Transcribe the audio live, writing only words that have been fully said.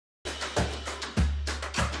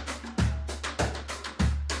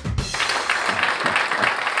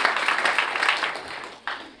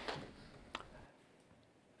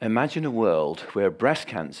Imagine a world where breast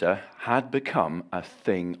cancer had become a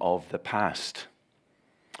thing of the past.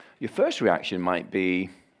 Your first reaction might be,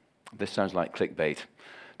 this sounds like clickbait,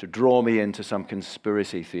 to draw me into some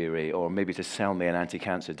conspiracy theory or maybe to sell me an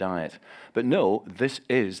anti-cancer diet. But no, this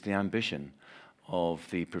is the ambition of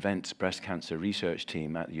the Prevent Breast Cancer research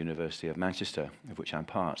team at the University of Manchester, of which I'm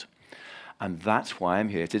part. And that's why I'm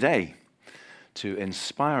here today, to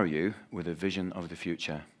inspire you with a vision of the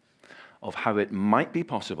future, of how it might be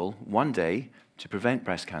possible one day to prevent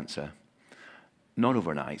breast cancer, not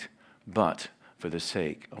overnight, but for the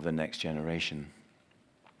sake of the next generation.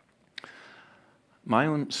 My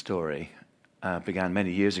own story began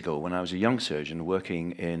many years ago when I was a young surgeon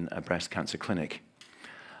working in a breast cancer clinic.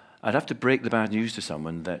 I'd have to break the bad news to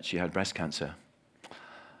someone that she had breast cancer.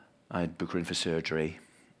 I'd book her in for surgery.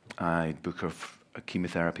 I'd book her a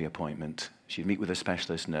chemotherapy appointment. She'd meet with a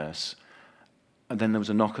specialist nurse. And then there was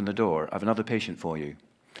a knock on the door. I have another patient for you.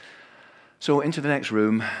 So into the next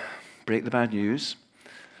room, break the bad news,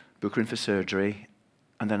 book her in for surgery,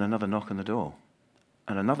 and then another knock on the door,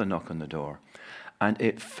 and another knock on the door. And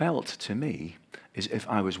it felt to me as if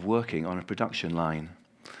I was working on a production line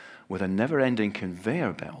with a never-ending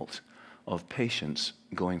conveyor belt of patients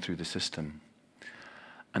going through the system.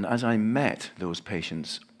 And as I met those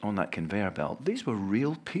patients on that conveyor belt, these were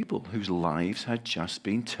real people whose lives had just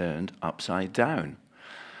been turned upside down.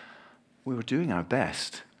 We were doing our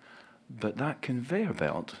best, but that conveyor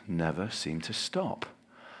belt never seemed to stop.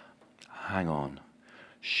 Hang on.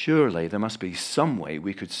 Surely there must be some way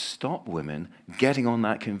we could stop women getting on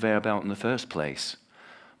that conveyor belt in the first place.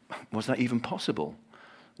 Was that even possible?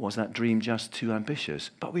 Was that dream just too ambitious?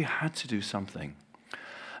 But we had to do something.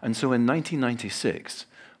 And so in 1996,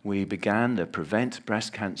 we began the Prevent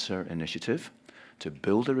Breast Cancer initiative to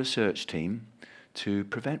build a research team to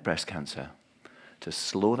prevent breast cancer, to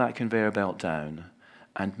slow that conveyor belt down,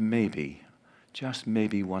 and maybe, just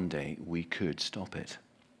maybe one day, we could stop it.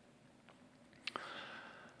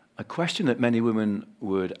 A question that many women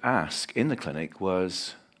would ask in the clinic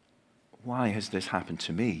was, why has this happened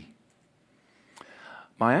to me?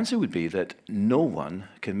 My answer would be that no one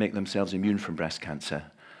can make themselves immune from breast cancer,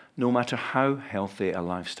 no matter how healthy a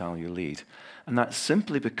lifestyle you lead. And that's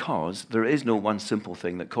simply because there is no one simple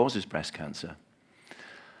thing that causes breast cancer.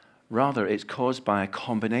 Rather, it's caused by a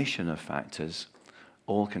combination of factors,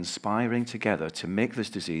 all conspiring together to make this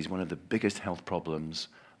disease one of the biggest health problems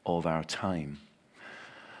of our time.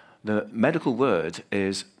 The medical word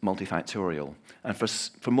is multifactorial, and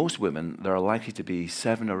for most women, there are likely to be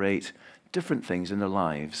 7 or 8 different things in their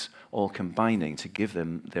lives, all combining to give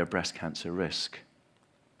them their breast cancer risk.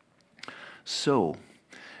 So,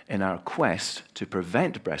 in our quest to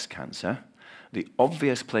prevent breast cancer, the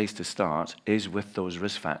obvious place to start is with those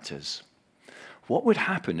risk factors. What would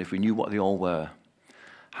happen if we knew what they all were,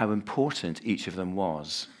 how important each of them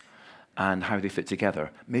was, and how they fit together?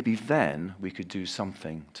 Maybe then we could do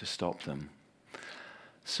something to stop them.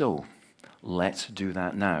 So, let's do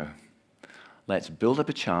that now. Let's build up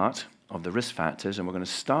a chart of the risk factors, and we're going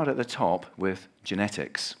to start at the top with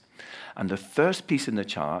genetics. And the first piece in the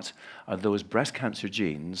chart are those breast cancer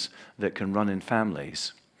genes that can run in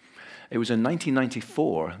families. It was in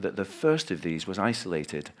 1994 that the first of these was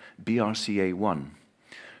isolated, BRCA1,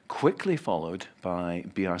 quickly followed by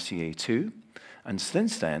BRCA2, and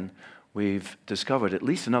since then, we've discovered at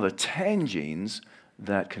least another 10 genes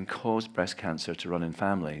that can cause breast cancer to run in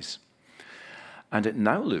families. And it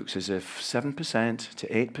now looks as if 7% to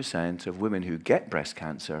 8% of women who get breast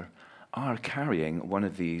cancer are carrying one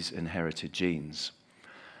of these inherited genes.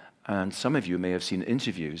 And some of you may have seen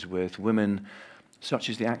interviews with women such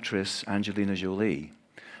as the actress Angelina Jolie,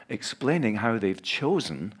 explaining how they've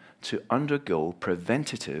chosen to undergo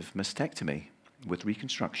preventative mastectomy with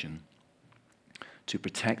reconstruction to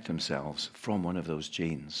protect themselves from one of those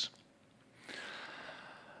genes.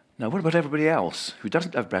 Now, what about everybody else who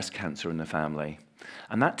doesn't have breast cancer in the family?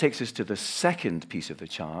 And that takes us to the second piece of the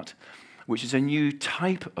chart, which is a new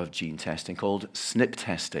type of gene testing called SNP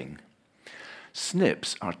testing.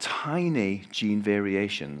 SNPs are tiny gene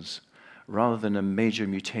variations rather than a major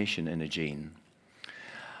mutation in a gene.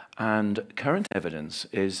 And current evidence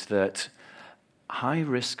is that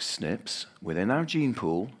high-risk SNPs within our gene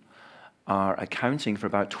pool are accounting for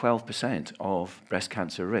about 12% of breast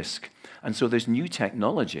cancer risk. And so this new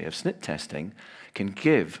technology of SNP testing can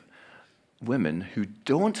give women who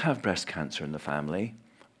don't have breast cancer in the family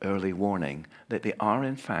early warning that they are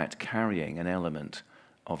in fact carrying an element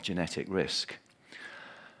of genetic risk.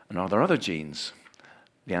 And are there other genes?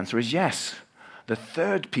 The answer is yes. The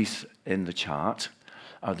third piece in the chart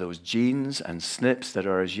are those genes and SNPs that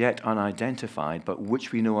are as yet unidentified, but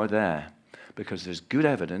which we know are there. because there's good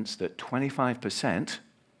evidence that 25%,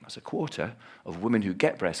 that's a quarter, of women who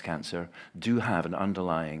get breast cancer do have an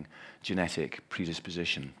underlying genetic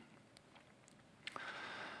predisposition.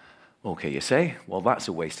 Okay, you say, well, that's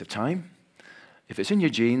a waste of time. If it's in your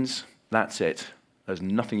genes, that's it. There's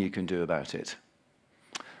nothing you can do about it.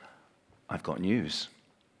 I've got news.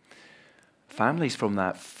 Families from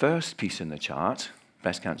that first piece in the chart,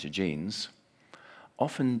 breast cancer genes,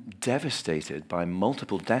 often devastated by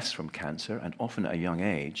multiple deaths from cancer and often at a young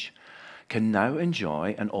age, can now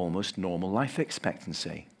enjoy an almost normal life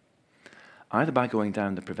expectancy, either by going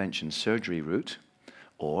down the prevention surgery route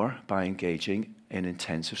or by engaging in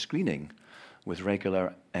intensive screening with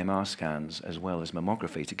regular MR scans as well as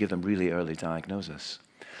mammography to give them really early diagnosis.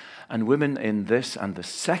 And women in this and the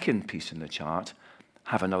second piece in the chart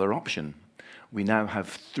have another option. We now have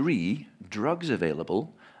 3 drugs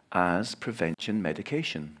available as prevention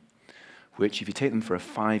medication, which, if you take them for a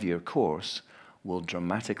 5-year course, will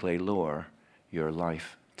dramatically lower your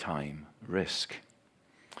lifetime risk.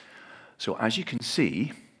 So as you can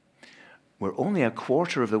see, we're only a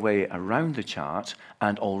quarter of the way around the chart,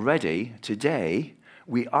 and already today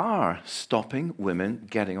we are stopping women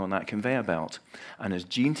getting on that conveyor belt. And as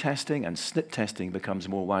gene testing and SNP testing becomes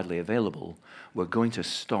more widely available, we're going to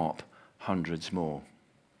stop hundreds more.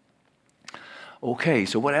 Okay,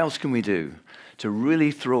 so what else can we do to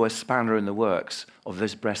really throw a spanner in the works of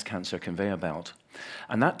this breast cancer conveyor belt?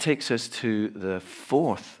 And that takes us to the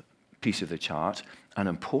 4th piece of the chart, an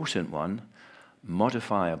important one,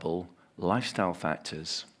 modifiable lifestyle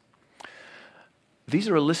factors. These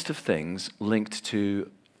are a list of things linked to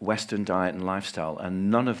Western diet and lifestyle, and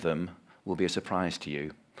none of them will be a surprise to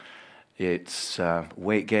you. It's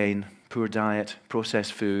weight gain, poor diet,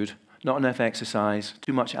 processed food, not enough exercise,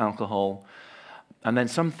 too much alcohol, and then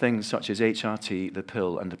some things such as HRT, the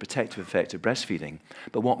pill, and the protective effect of breastfeeding.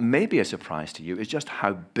 But what may be a surprise to you is just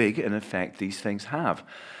how big an effect these things have.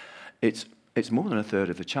 It's more than a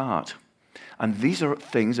third of the chart. And these are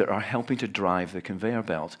things that are helping to drive the conveyor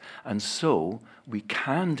belt. And so we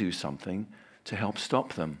can do something to help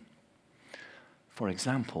stop them. For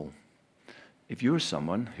example, if you're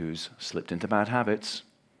someone who's slipped into bad habits,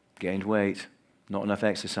 gained weight, not enough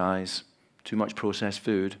exercise, too much processed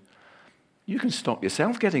food, you can stop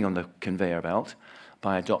yourself getting on the conveyor belt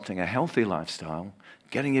by adopting a healthy lifestyle,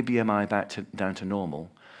 getting your BMI down to normal,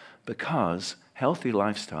 because healthy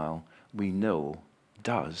lifestyle, we know,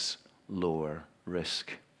 does lower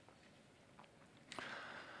risk.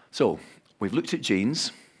 So, we've looked at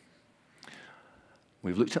genes,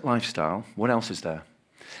 we've looked at lifestyle. What else is there?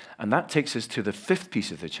 And that takes us to the 5th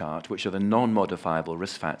piece of the chart, which are the non-modifiable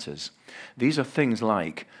risk factors. These are things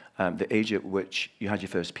like the age at which you had your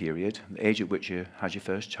first period, the age at which you had your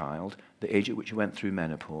first child, the age at which you went through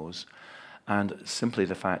menopause, and simply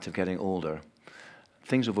the fact of getting older,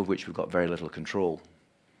 things over which we've got very little control.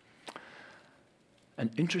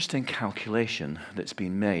 An interesting calculation that's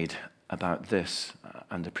been made about this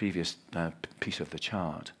and the previous piece of the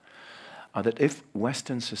chart are that if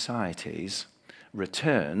Western societies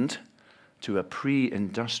returned to a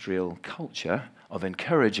pre-industrial culture of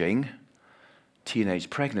encouraging teenage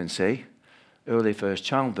pregnancy, early first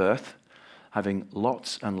childbirth, having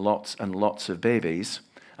lots and lots and lots of babies,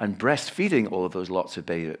 and breastfeeding all of those lots of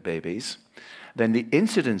babies, then the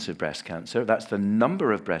incidence of breast cancer, that's the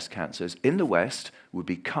number of breast cancers in the West, would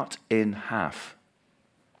be cut in half.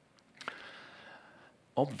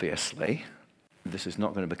 Obviously, this is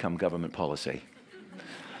not going to become government policy.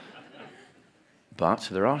 But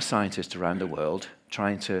there are scientists around the world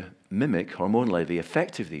trying to mimic hormonally the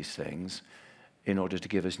effect of these things in order to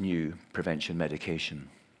give us new prevention medication.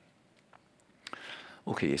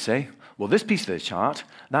 Okay, you say, well, this piece of the chart,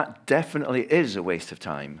 that definitely is a waste of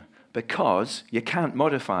time because you can't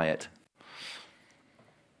modify it.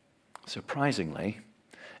 Surprisingly,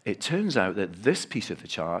 it turns out that this piece of the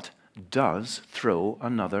chart does throw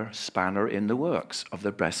another spanner in the works of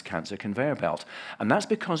the breast cancer conveyor belt. And that's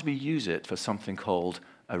because we use it for something called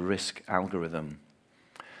a risk algorithm.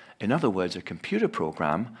 In other words, a computer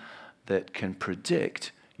program that can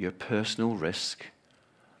predict your personal risk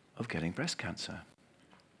of getting breast cancer.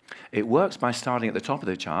 It works by starting at the top of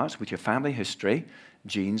the chart with your family history,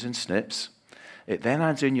 genes and SNPs. It then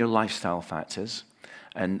adds in your lifestyle factors,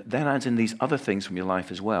 and then adds in these other things from your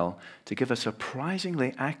life as well to give a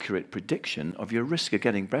surprisingly accurate prediction of your risk of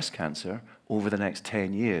getting breast cancer over the next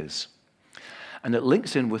 10 years. And it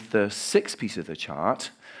links in with the 6th piece of the chart,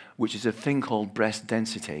 which is a thing called breast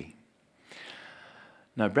density.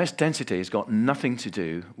 Now, breast density has got nothing to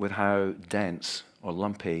do with how dense or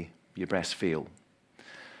lumpy your breasts feel.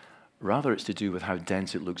 Rather, it's to do with how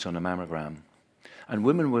dense it looks on a mammogram. And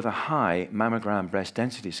women with a high mammogram breast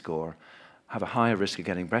density score have a higher risk of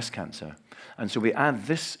getting breast cancer. And so we add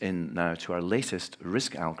this in now to our latest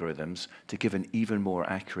risk algorithms to give an even more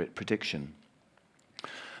accurate prediction.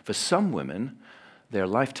 For some women, their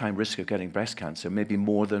lifetime risk of getting breast cancer may be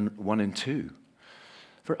more than 1 in 2.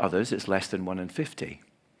 For others, it's less than 1 in 50.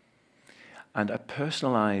 And a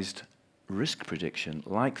personalized risk prediction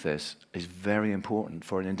like this is very important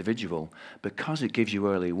for an individual because it gives you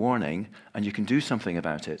early warning and you can do something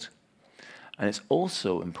about it. And it's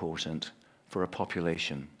also important for a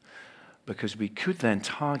population because we could then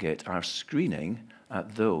target our screening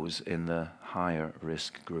at those in the higher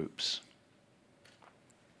risk groups.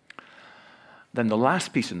 Then the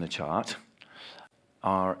last piece in the chart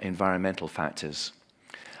are environmental factors.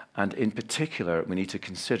 And in particular, we need to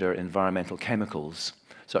consider environmental chemicals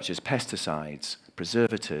such as pesticides,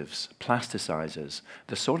 preservatives, plasticizers,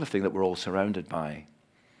 the sort of thing that we're all surrounded by.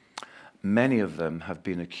 Many of them have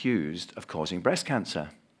been accused of causing breast cancer.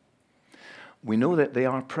 We know that they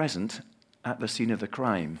are present at the scene of the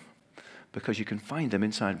crime because you can find them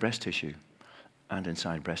inside breast tissue and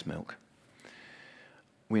inside breast milk.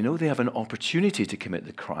 We know they have an opportunity to commit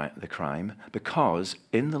the crime because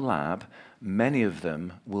in the lab, many of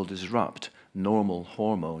them will disrupt normal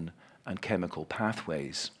hormone and chemical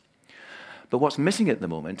pathways. But what's missing at the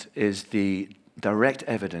moment is the direct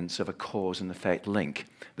evidence of a cause and effect link,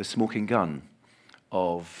 the smoking gun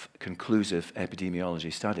of conclusive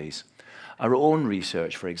epidemiology studies. Our own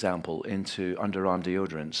research, for example, into underarm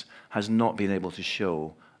deodorants has not been able to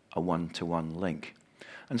show a one-to-one link.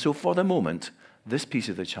 And so for the moment, this piece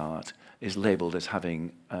of the chart is labeled as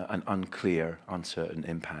having an unclear, uncertain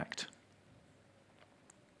impact.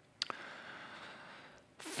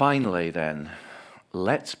 Finally, then,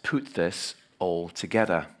 let's put this all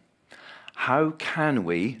together. How can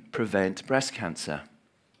we prevent breast cancer?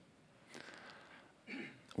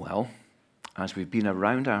 Well, as we've been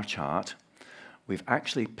around our chart, we've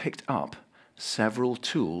actually picked up several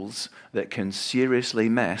tools that can seriously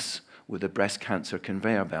mess with the breast cancer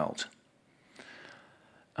conveyor belt.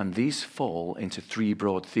 And these fall into 3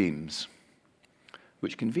 broad themes,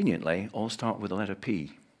 which conveniently all start with the letter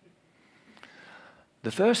P.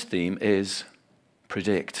 The first theme is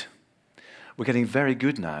predict. We're getting very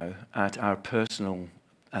good now at our personal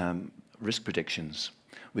risk predictions.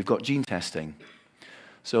 We've got gene testing.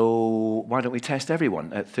 So why don't we test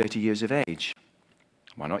everyone at 30 years of age?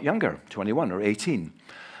 Why not younger, 21 or 18?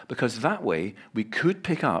 Because that way we could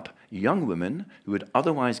pick up young women who would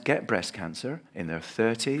otherwise get breast cancer in their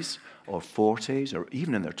 30s or 40s or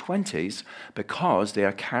even in their 20s because they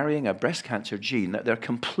are carrying a breast cancer gene that they're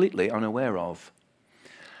completely unaware of.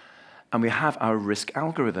 And we have our risk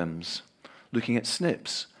algorithms looking at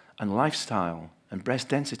SNPs and lifestyle and breast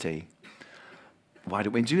density. Why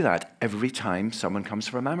don't we do that every time someone comes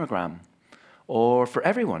for a mammogram? Or for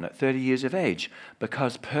everyone at 30 years of age?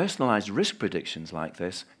 Because personalized risk predictions like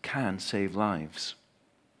this can save lives.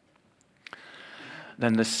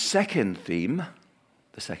 Then the second theme,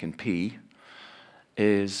 the second P,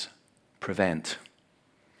 is prevent.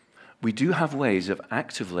 We do have ways of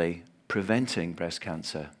actively preventing breast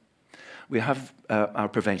cancer. We have our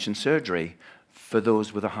prevention surgery for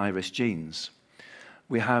those with the high-risk genes.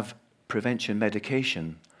 We have prevention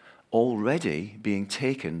medication already being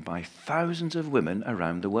taken by thousands of women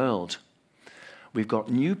around the world. We've got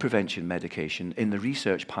new prevention medication in the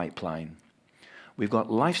research pipeline. We've got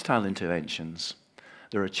lifestyle interventions.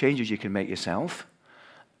 There are changes you can make yourself,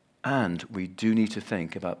 and we do need to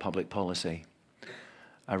think about public policy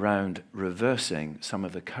around reversing some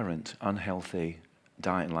of the current unhealthy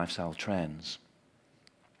diet and lifestyle trends.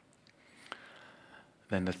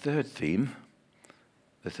 Then the third theme,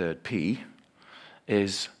 the third P,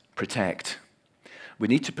 is protect. We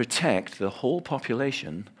need to protect the whole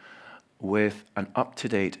population with an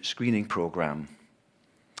up-to-date screening program.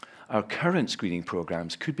 Our current screening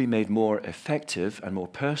programs could be made more effective and more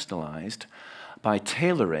personalized by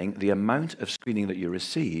tailoring the amount of screening that you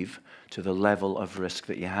receive to the level of risk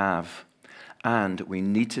that you have. And we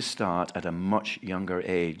need to start at a much younger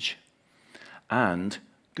age. And,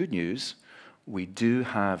 good news, we do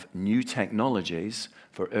have new technologies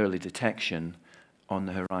for early detection on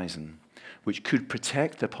the horizon, which could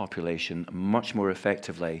protect the population much more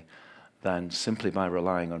effectively than simply by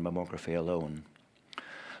relying on mammography alone.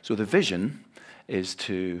 So the vision is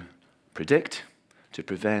to predict, to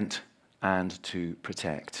prevent, and to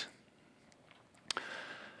protect.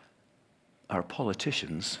 Our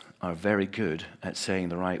politicians are very good at saying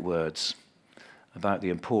the right words about the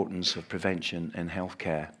importance of prevention in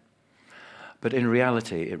healthcare. But in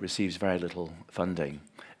reality, it receives very little funding.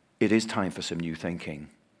 It is time for some new thinking.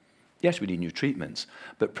 Yes, we need new treatments,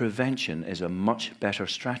 but prevention is a much better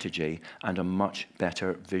strategy and a much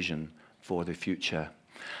better vision for the future.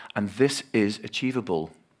 And this is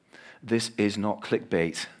achievable. This is not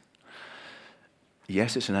clickbait.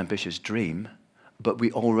 Yes, it's an ambitious dream, but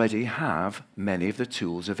we already have many of the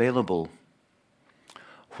tools available.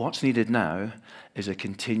 What's needed now is a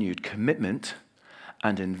continued commitment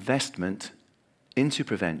and investment into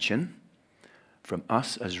prevention from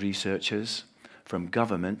us as researchers, from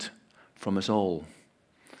government, from us all.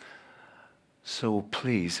 So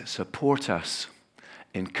please support us,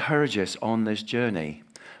 encourage us on this journey,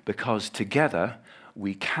 because together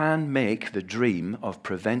we can make the dream of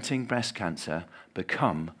preventing breast cancer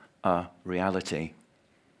become a reality.